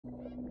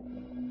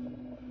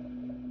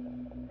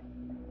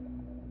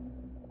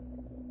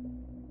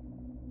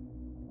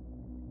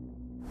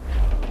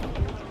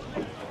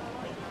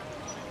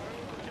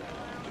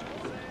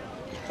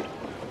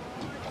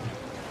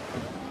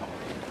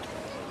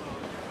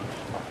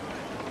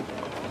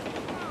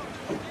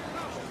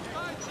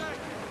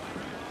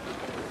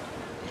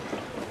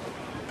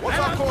What's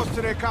our course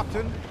today,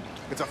 Captain?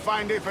 It's a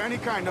fine day for any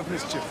kind of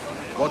mischief.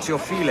 What's your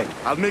feeling?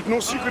 I'll make no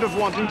secret of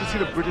wanting to see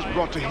the British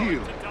brought to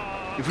heel.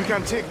 If we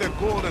can take their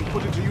gold and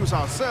put it to use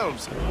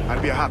ourselves,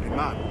 I'd be a happy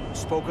man.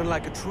 Spoken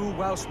like a true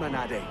Welshman,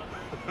 Ade.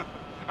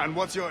 And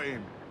what's your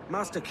aim?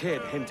 Master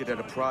Kidd hinted at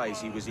a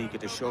prize he was eager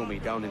to show me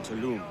down in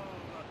Tulum.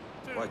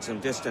 Quite some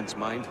distance,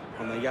 mind,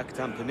 on the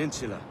Yakutam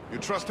Peninsula. You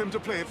trust him to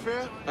play it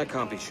fair? I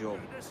can't be sure.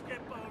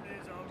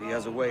 He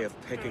has a way of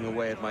picking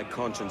away at my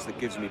conscience that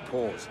gives me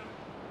pause.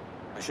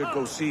 I should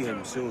go see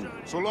him soon.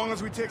 So long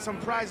as we take some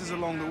prizes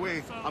along the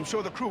way, I'm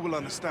sure the crew will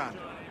understand.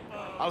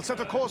 I'll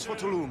set a course for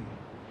Tulum.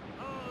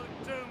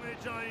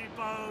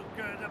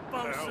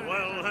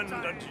 Farewell and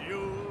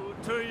adieu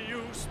to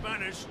you,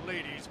 Spanish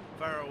ladies.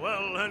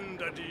 Farewell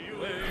and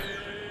adieu.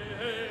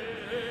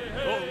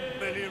 Oh,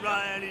 Billy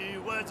Riley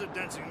was a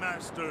dancing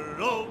master.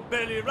 Oh,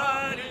 Billy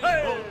Riley.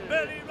 Oh,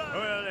 Billy Riley.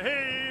 Well,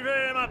 heave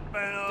him up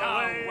and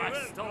away. Down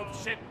west old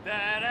ship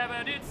that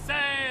ever did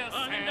sail.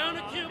 On down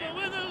to Cuba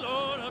with the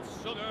Lord of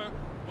Sugar.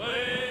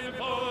 Way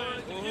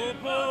boys. Oh,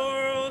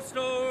 poor old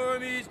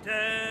Stormy's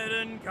dead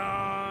and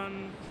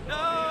gone.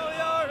 Now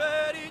you're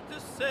ready to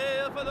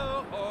sail for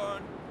the